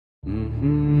It's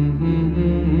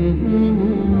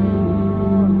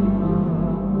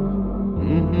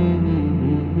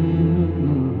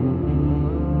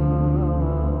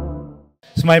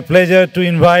my pleasure to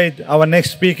invite our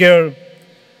next speaker,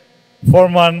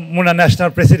 former Muna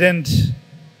National President,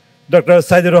 Dr.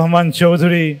 Syedur Rahman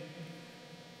Chowdhury.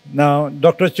 Now,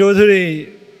 Dr.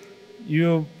 Chowdhury,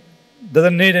 you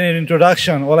doesn't need any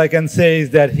introduction. All I can say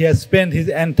is that he has spent his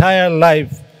entire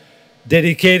life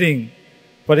dedicating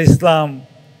for Islam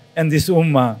and this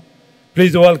Ummah.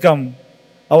 Please welcome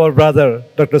our brother,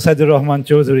 Dr. Syedur Rahman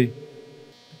Chowdhury.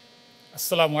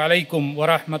 Assalamu alaikum wa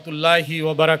rahmatullahi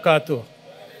wa barakatuh.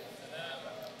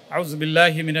 A'udhu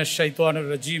billahi minash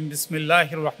shaitanir rajim.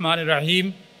 Bismillahir rahmanir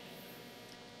rahim.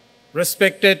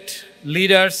 Respected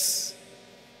leaders,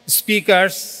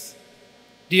 speakers,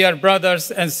 dear brothers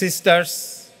and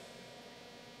sisters,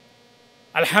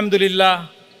 Alhamdulillah,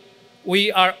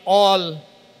 we are all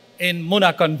in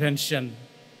Muna Convention.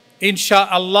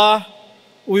 Insha'Allah,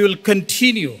 we will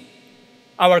continue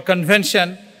our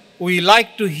convention. We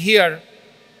like to hear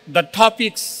the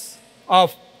topics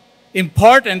of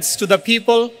importance to the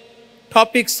people,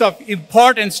 topics of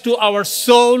importance to our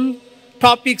soul,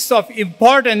 topics of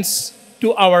importance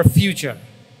to our future.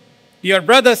 Dear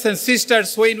brothers and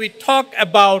sisters, when we talk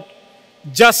about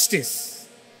justice,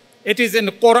 it is in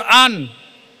the Quran.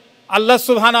 Allah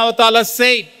subhanahu wa ta'ala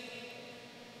said,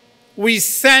 we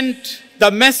sent the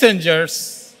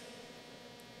messengers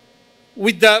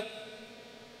with the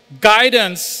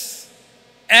guidance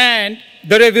and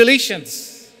the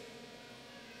revelations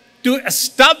to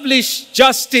establish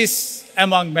justice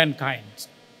among mankind.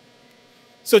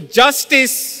 So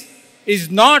justice is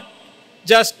not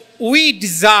just we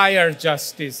desire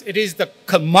justice. It is the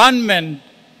commandment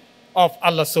of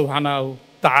Allah subhanahu wa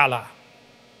ta'ala.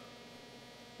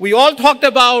 We all talked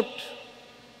about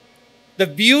the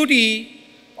beauty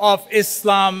of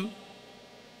Islam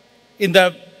in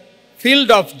the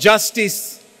field of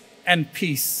justice and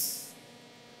peace.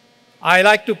 I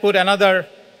like to put another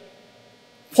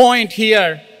point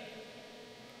here.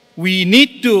 We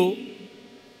need to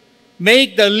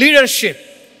make the leadership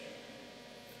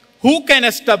who can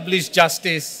establish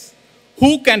justice,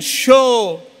 who can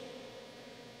show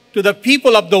to the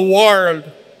people of the world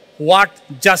what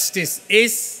justice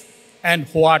is and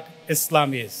what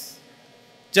Islam is.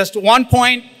 Just one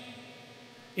point.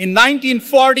 In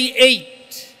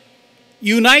 1948,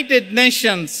 United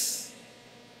Nations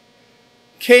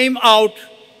came out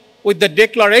with the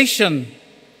Declaration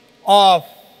of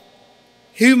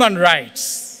Human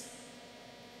Rights.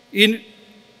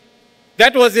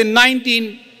 That was in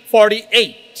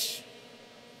 1948.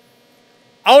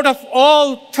 Out of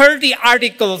all 30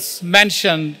 articles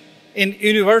mentioned in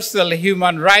Universal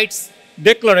Human Rights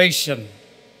Declaration,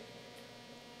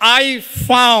 I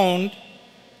found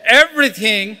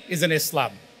everything is in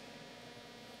Islam.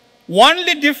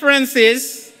 Only difference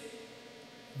is,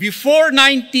 before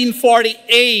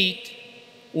 1948,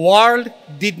 world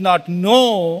did not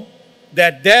know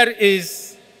that there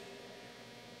is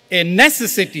a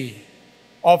necessity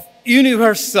of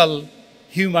universal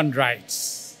human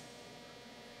rights.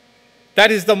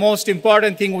 That is the most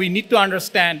important thing we need to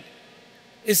understand.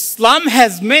 Islam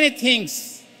has many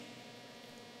things,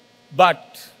 but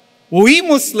we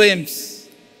Muslims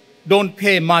don't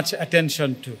pay much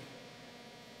attention to.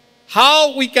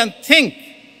 How we can think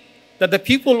that the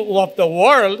people of the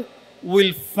world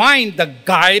will find the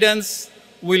guidance,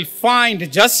 will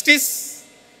find justice,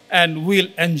 and will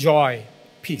enjoy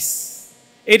peace.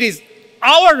 It is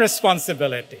our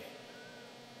responsibility.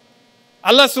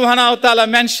 Allah subhanahu wa ta'ala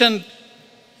mentioned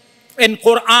in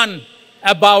Quran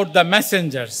about the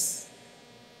messengers.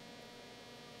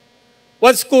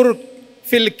 وَاذْكُرْ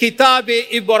فِي الْكِتَابِ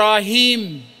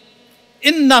إِبْرَاهِيمَ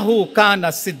إِنَّهُ كَانَ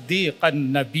صِدِّيقًا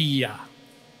نَبِيًّا.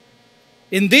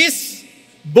 In this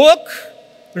book,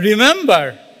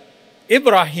 remember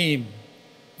Ibrahim,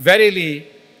 verily,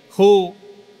 who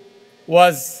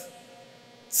was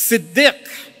Siddiq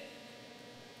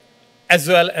as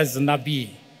well as Nabi.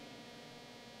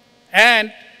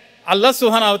 And Allah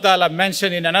subhanahu wa ta'ala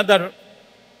mentioned in another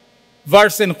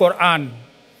verse in Quran,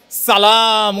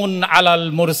 Salamun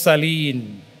alal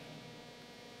mursaleen.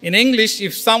 In English,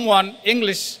 if someone,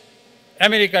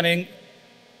 American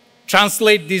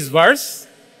translate this verse,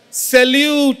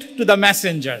 salute to the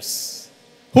messengers.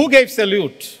 Who gave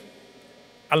salute?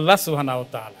 Allah subhanahu wa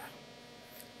ta'ala.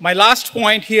 My last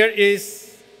point here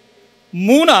is,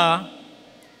 Muna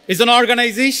is an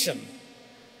organization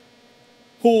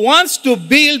who wants to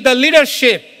build the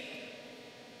leadership.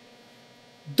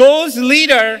 Those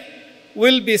leaders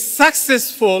will be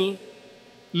successful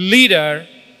leader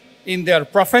in their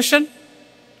profession,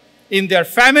 in their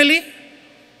family,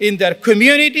 in their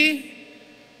community,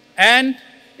 and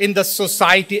in the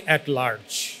society at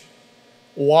large.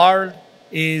 World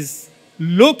is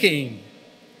looking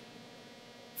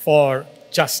for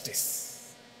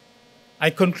justice. I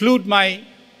conclude my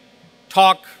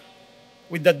talk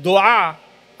with the dua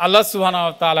Allah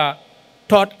subhanahu wa ta'ala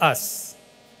taught us.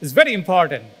 It's very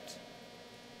important.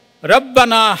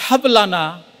 Rabbana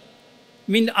hablana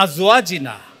min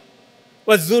azwajina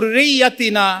wa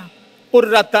zurriyatina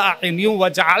qurrata a'yun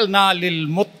waj'alna lil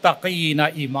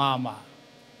muttaqina imama.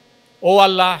 O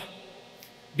Allah,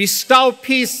 bestow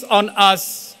peace on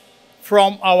us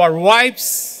from our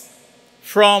wives,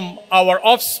 from our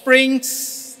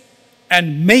offsprings,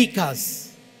 and make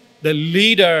us the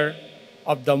leader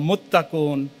of the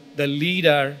muttaqun, the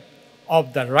leader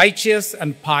of the righteous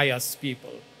and pious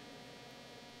people.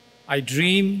 I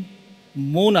dream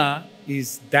Muna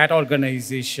is that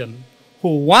organization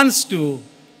who wants to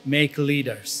make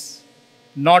leaders,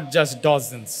 not just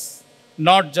dozens,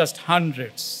 not just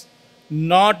hundreds,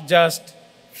 not just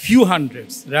few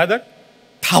hundreds, rather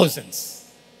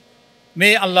thousands.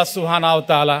 May Allah subhanahu wa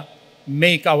ta'ala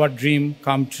make our dream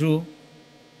come true.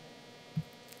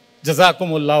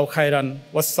 Jazakumullahu khairan.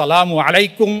 Wassalamu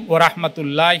alaikum wa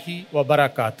rahmatullahi wa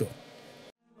barakatuh.